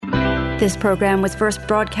This program was first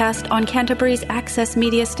broadcast on Canterbury's access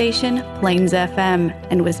media station, Plains FM,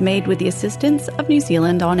 and was made with the assistance of New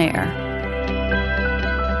Zealand On Air.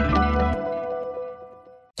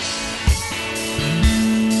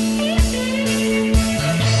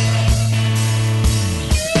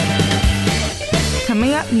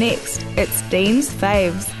 Coming up next, it's Dean's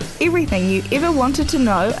Faves. Everything you ever wanted to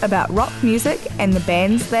know about rock music and the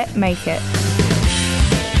bands that make it.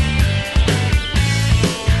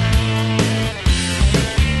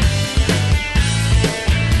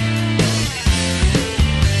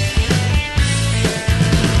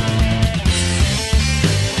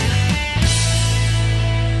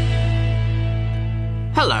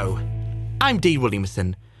 Hello, I'm Dean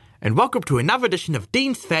Williamson, and welcome to another edition of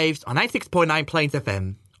Dean's Faves on 96.9 Plains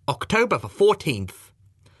FM, October the 14th.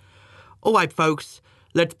 Alright folks,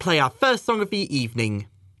 let's play our first song of the evening.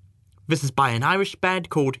 This is by an Irish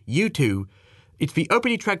band called U2. It's the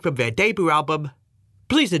opening track from their debut album.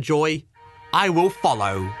 Please enjoy, I Will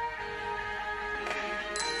Follow.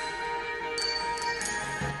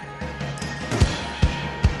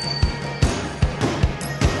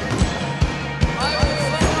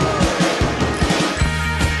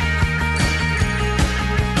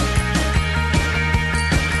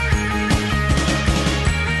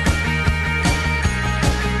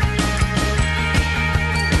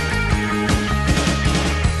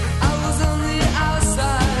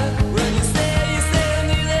 When you say you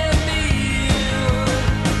needed me,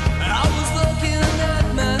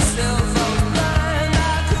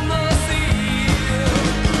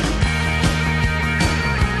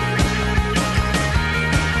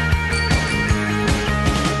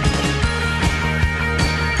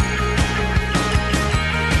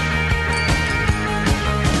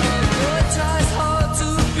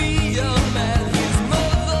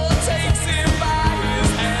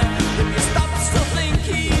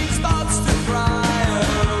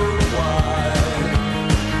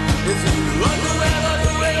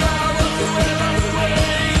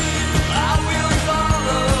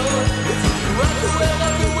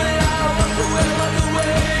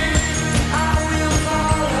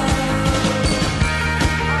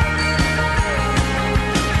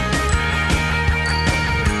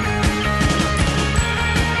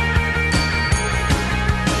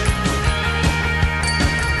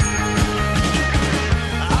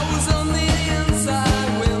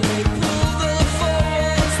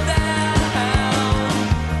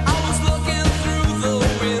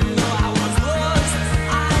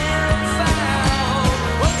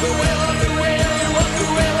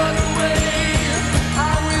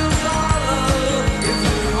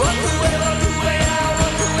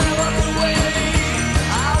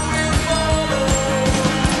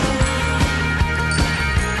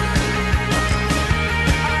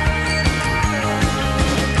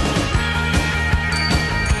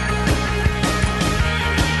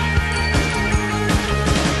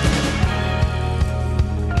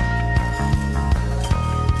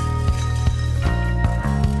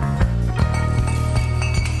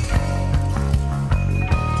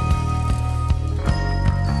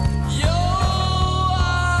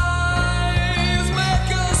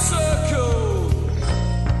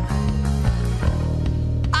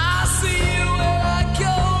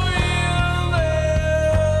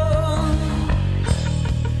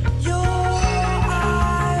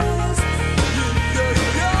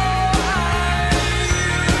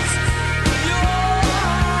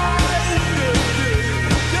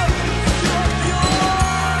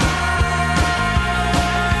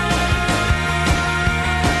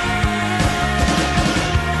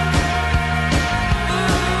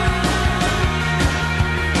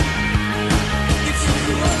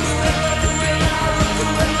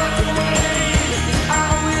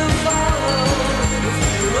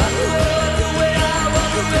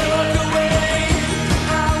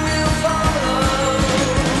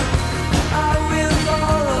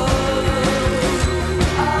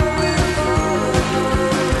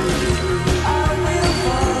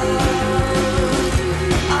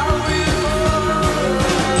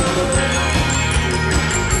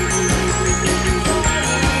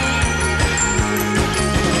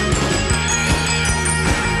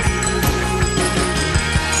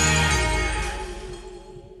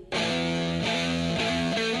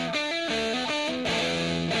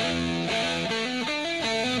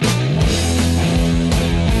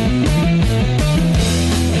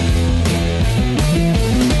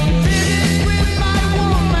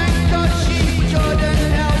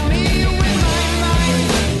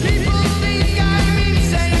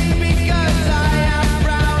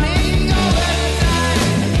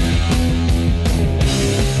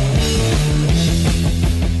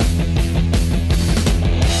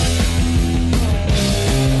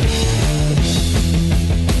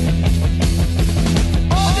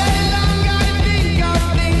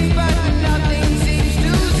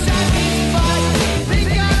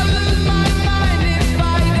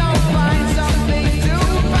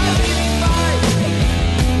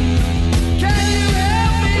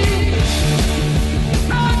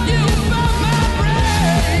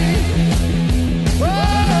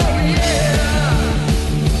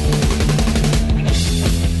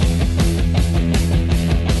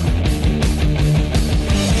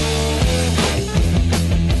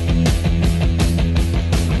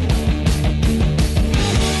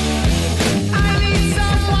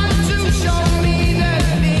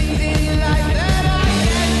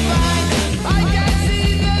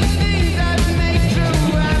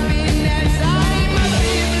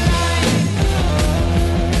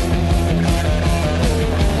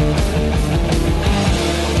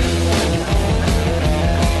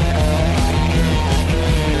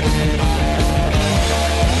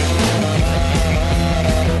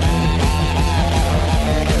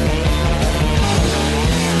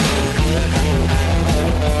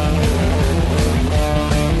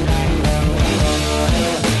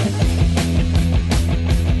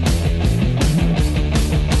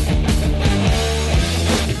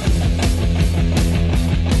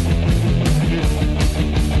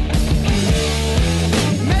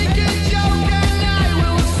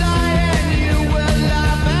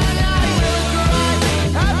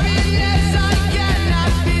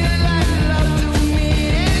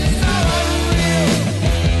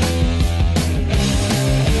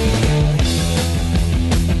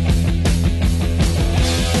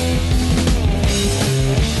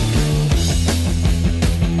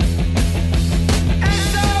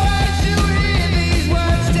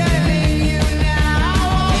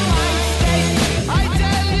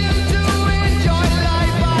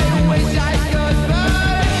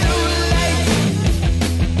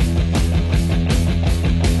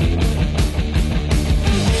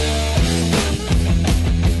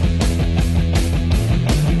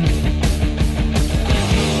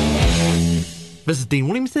 This is Dean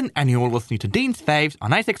Williamson, and you're listening to Dean's Faves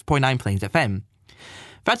on 96.9 Plains FM.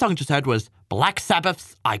 That song you just heard was Black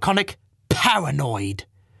Sabbath's iconic Paranoid.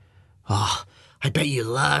 Oh, I bet you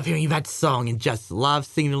love hearing that song and just love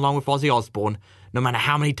singing along with Ozzy Osbourne, no matter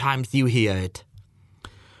how many times you hear it.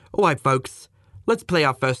 Alright folks, let's play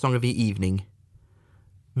our first song of the evening.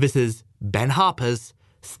 This is Ben Harper's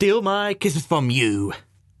Steal My Kisses From You.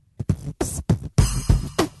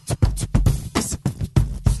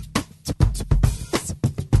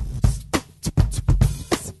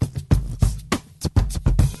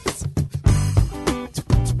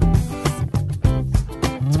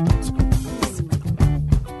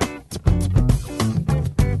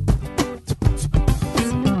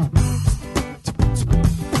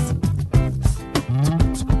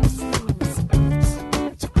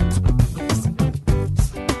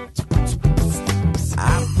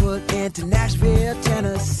 To Nashville,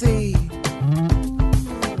 Tennessee,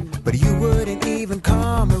 but you wouldn't even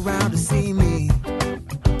come around to see me.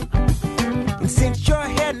 And since you're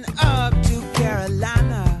heading up to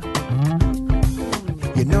Carolina,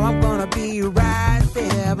 you know I'm gonna be right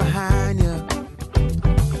there behind you,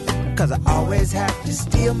 'cause I always have to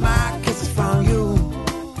steal my kisses from you.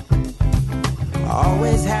 I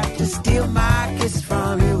always have to steal my kisses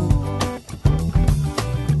from you.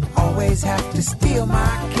 Always have to steal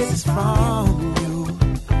my kisses from you.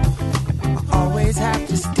 I always have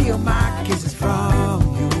to steal my kisses from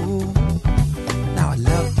you. Now I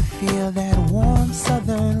love to feel that warm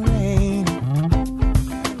southern rain.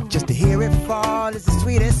 Just to hear it fall is the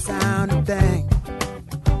sweetest sounding thing.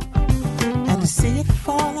 And to see it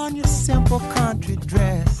fall on your simple country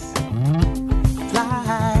dress,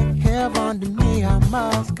 like heaven to me, I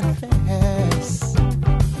must confess.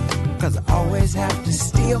 'Cause I always have to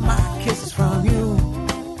steal my kisses from you.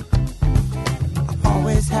 I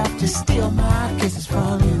always have to steal my kisses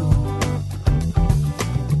from you.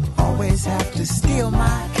 Always have to steal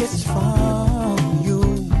my kisses from you.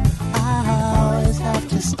 I always have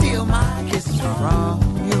to steal my kisses from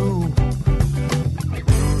you.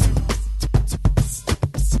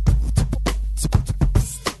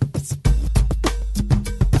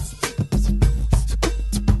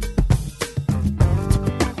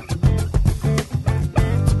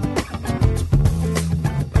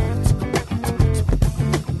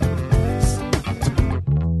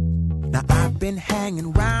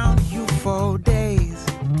 Hanging round you for days,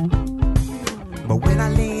 but when I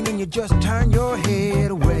lean in, you just turn your head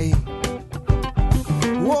away.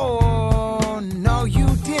 Whoa, no, you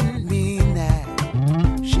didn't mean that.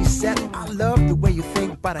 She said, I love the way you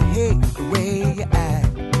think, but I hate the way you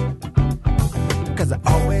act. 'Cause I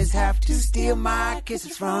always have to steal my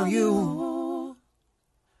kisses from you.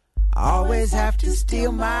 I always have to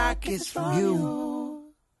steal my kisses from you.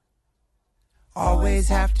 Always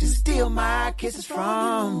have to steal my kisses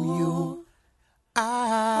from you.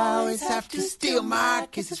 I always have to steal my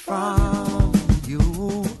kisses from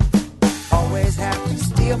you. Always have to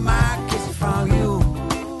steal my kisses from you.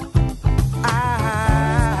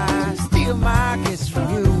 I steal my kisses from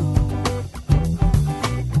you.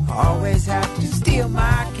 Always have to steal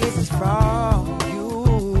my kisses from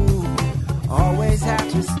you. Always have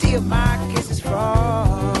to steal my kisses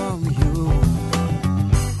from you.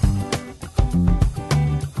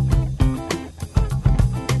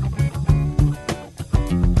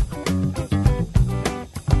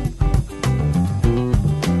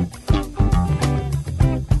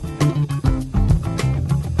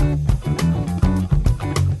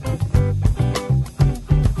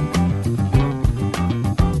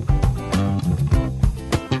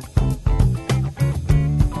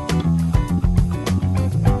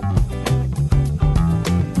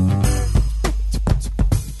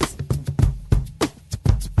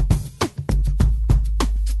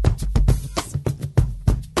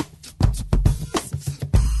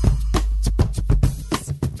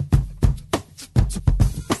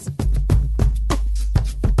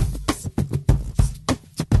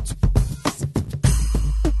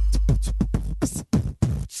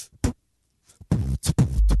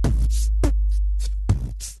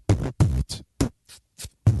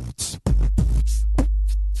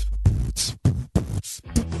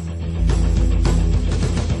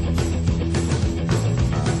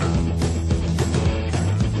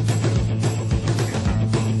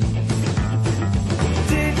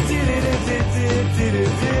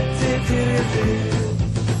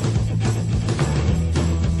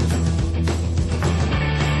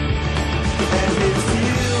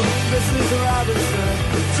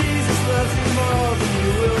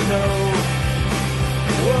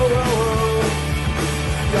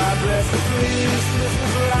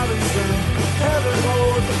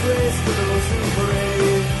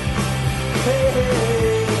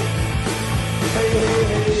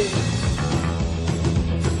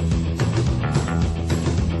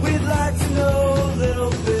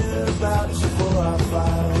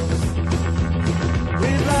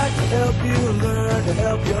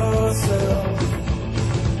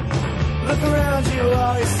 you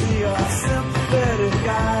always see are sympathetic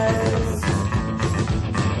guys.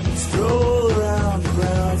 Stroll around the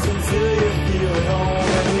grounds until you feel at home.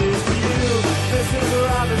 And here's to you, Mrs.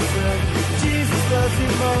 Robinson. Jesus loves you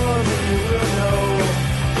more than you will know.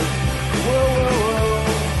 Whoa, whoa, whoa.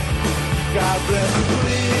 God bless you,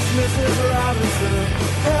 please, Mrs. Robinson.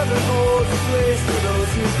 Heaven holds a place for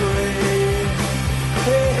those who pray.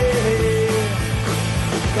 Hey, hey, hey.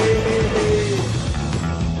 Hey, hey, hey.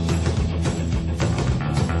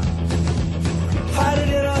 Hide it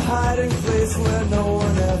in a hiding place where no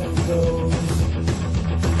one ever goes.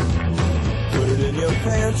 Put it in your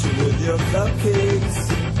pantry with your cupcakes.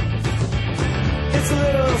 It's a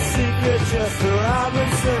little secret just for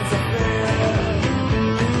Robinson's affair.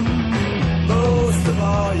 Most of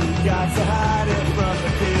all, you got to hide it from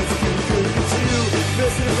the kids. Look at you,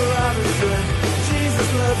 Mrs. Robinson. Jesus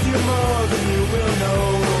loves you more than you will know.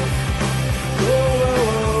 Whoa, whoa,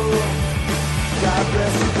 whoa. God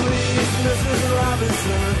bless you, please, Mrs.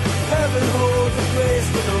 Robinson. Heaven holds a place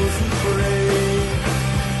for those who pray.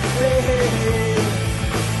 Hey, hey, hey.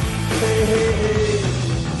 Hey, hey, hey.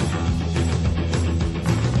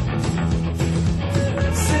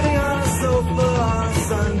 Sitting on a sofa on a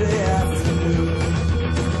Sunday afternoon.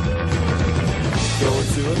 Going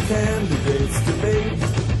to a candidate's debate.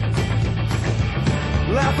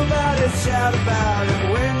 Laugh about it, shout about it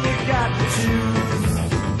when you got to choose.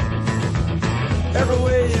 Every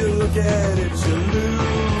way you look at it, you lose.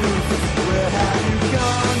 Where have you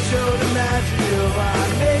gone, Joe DiMaggio? Our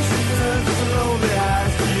nation turns its lonely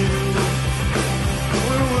eyes to you.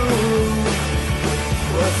 Woo, woo, woo.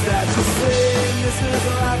 What's that you say, Mrs.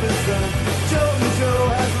 Robinson? Joe and Joe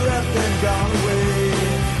has left and gone away.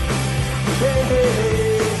 Hey, hey,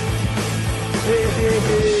 hey. Hey, hey,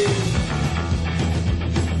 hey.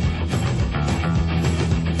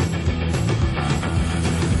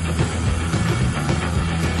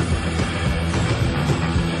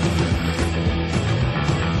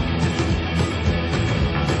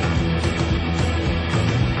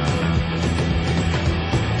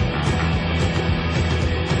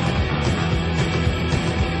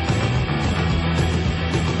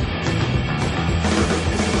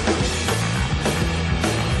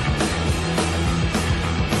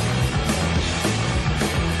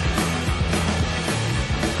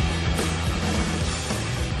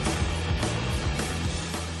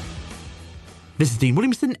 This is Dean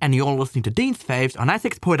Williamson, and you're listening to Dean's Faves on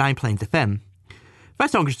 96.9 Plains FM.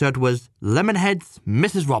 First song you heard was Lemonhead's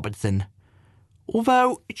Mrs. Robinson.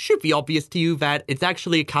 Although, it should be obvious to you that it's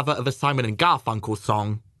actually a cover of a Simon & Garfunkel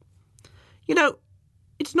song. You know,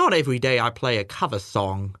 it's not every day I play a cover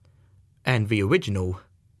song, and the original,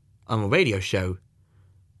 on a radio show.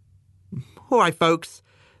 Alright folks,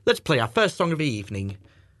 let's play our first song of the evening.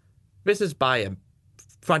 This is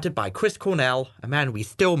fronted by Chris Cornell, a man we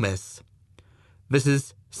still miss. This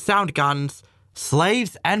is Soundgarden's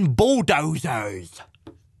Slaves and Bulldozers.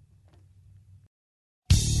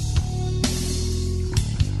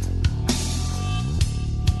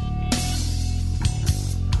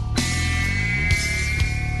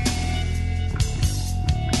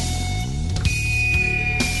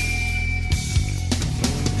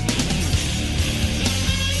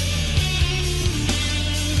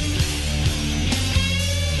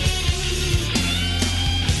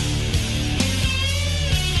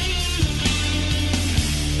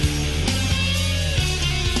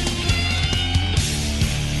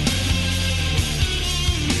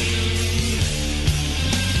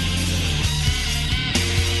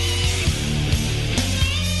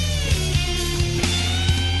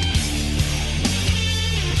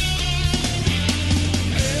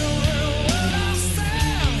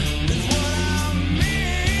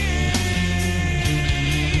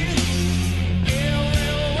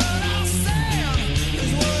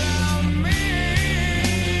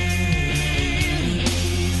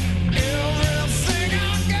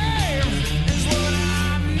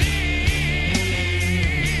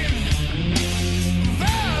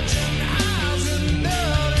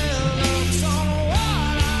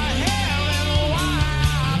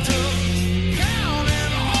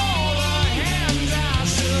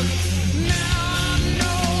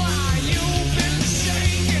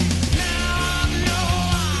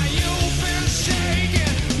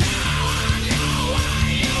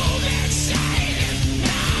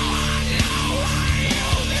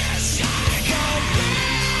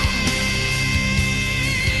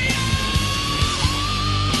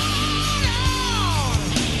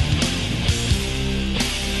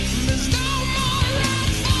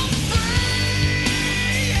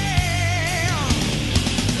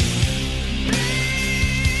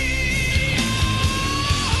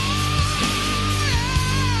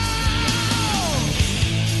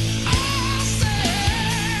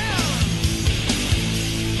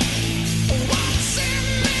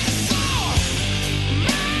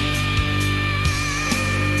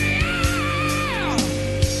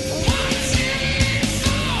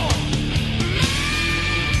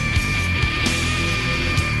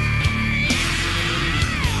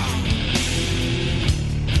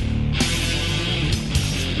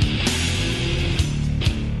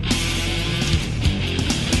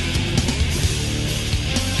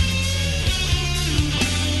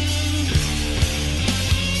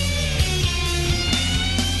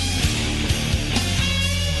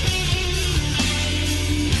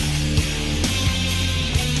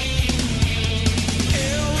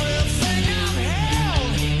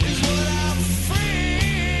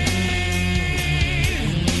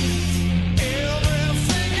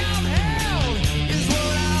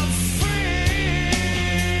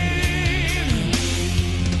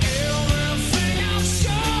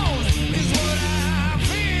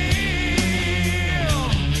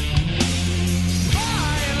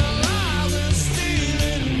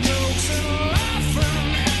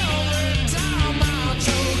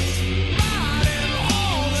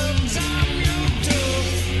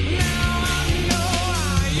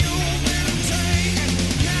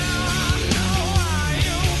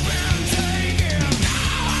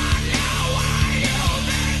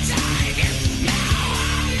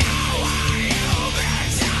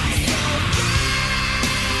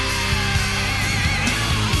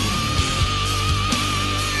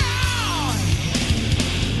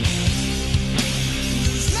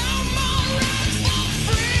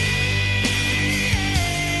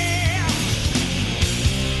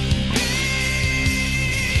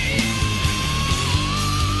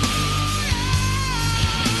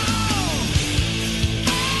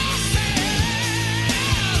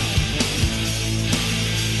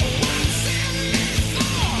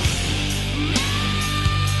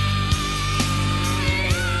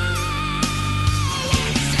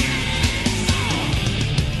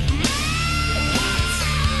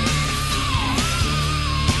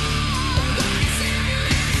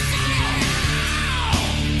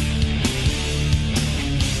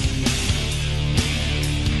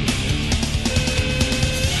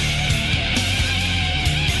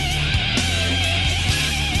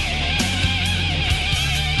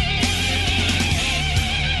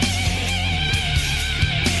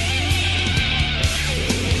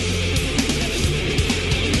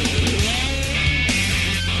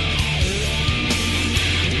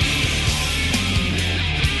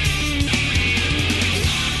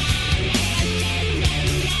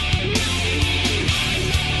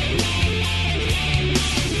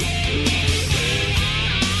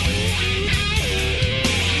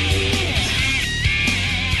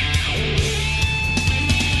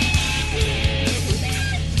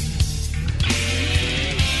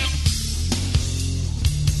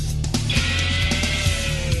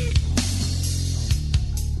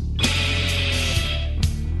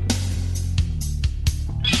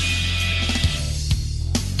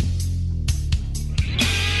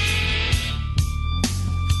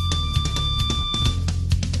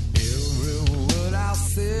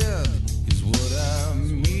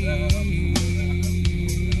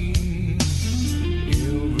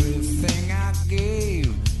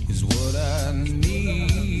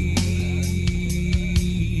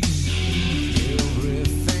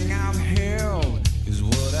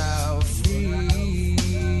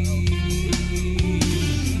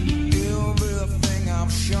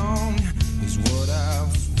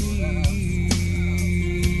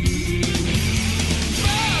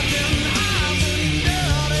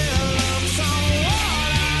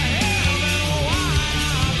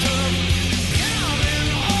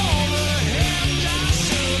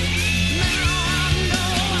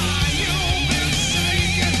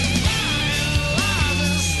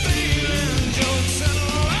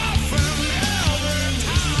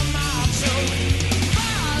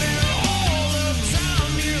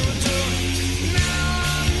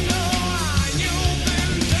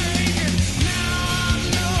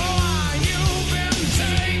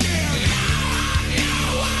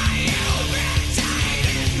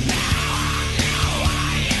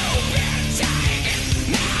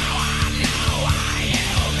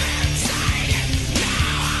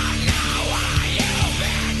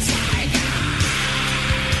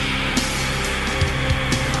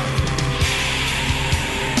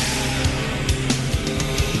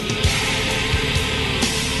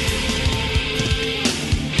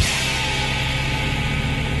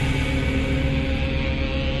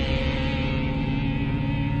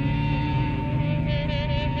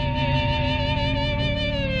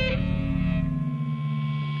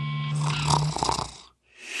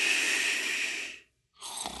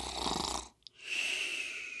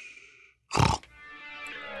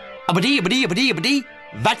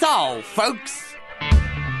 That's all, folks.